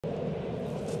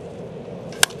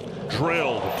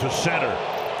drilled to center.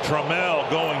 Trammell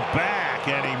going back,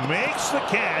 and he makes the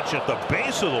catch at the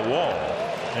base of the wall.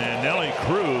 And Nelly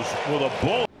Cruz with a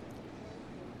bullet.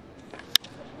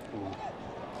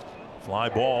 Fly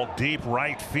ball deep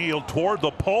right field toward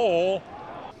the pole.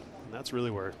 And that's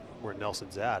really where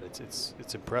Nelson's at. It's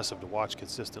impressive to watch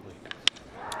consistently.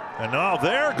 And now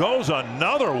there goes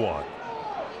another one.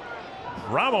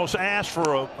 Ramos asked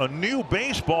for a new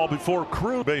baseball before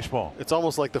Cruz baseball. It's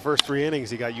almost like the first 3 innings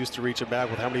he got used to reaching back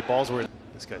with how many balls were in.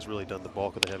 This guy's really done the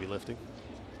bulk of the heavy lifting.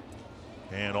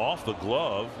 And off the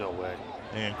glove. No way.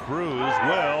 And Cruz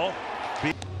will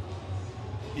be.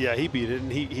 Yeah, he beat it,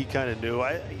 and he kind of knew.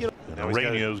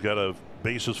 Arena's got a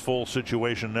bases full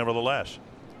situation nevertheless.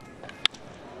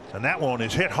 And that one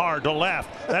is hit hard to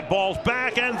left. That ball's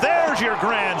back, and there's your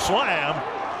grand slam.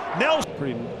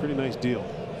 Nelson. Pretty nice deal.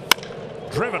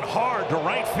 Driven hard to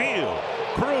right field.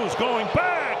 Cruz going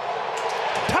back.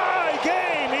 Tie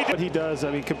game. What he does,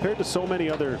 I mean, compared to so many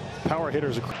other power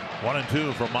hitters.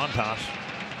 1-2 from Montas.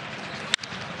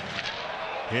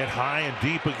 Hit high and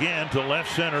deep again to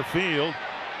left center field.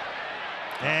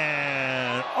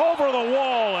 And over the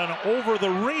wall and over the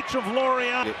reach of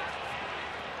Laureano.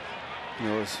 You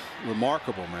know, it's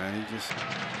remarkable, man. He just.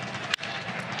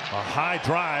 A high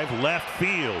drive left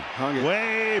field.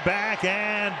 Way back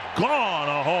and gone.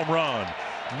 A home run.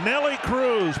 Nelly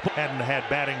Cruz hadn't had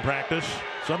batting practice.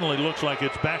 Suddenly looks like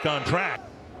it's back on track.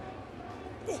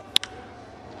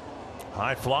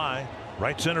 High fly.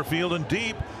 Right center field and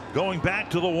deep. Going back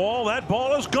to the wall. That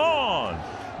ball is gone.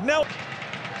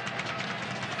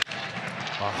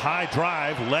 A high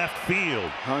drive left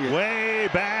field. Way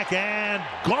back and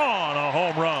gone. A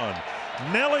home run.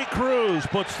 Nelly Cruz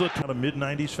puts the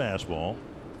mid-90s fastball.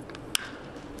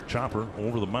 Chopper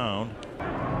over the mound.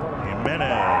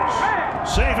 Jimenez.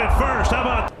 Save it first. How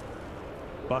about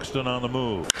Buxton on the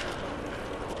move?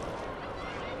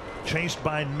 Chased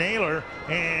by Naylor,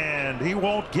 and he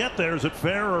won't get there. Is it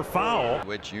fair or foul?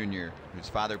 Witt Jr., whose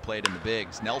father played in the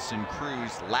bigs. Nelson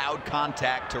Cruz, loud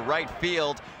contact to right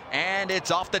field, and it's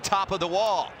off the top of the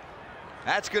wall.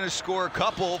 That's going to score a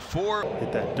couple for.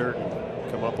 Hit that dirt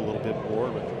and come up a little bit more.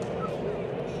 But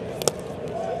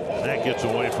that gets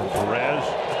away from Perez,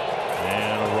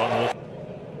 and a run will.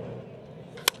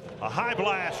 A high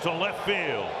blast to left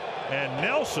field, and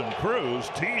Nelson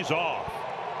Cruz tees off.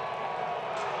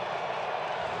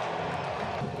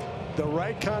 The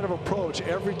right kind of approach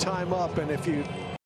every time up, and if you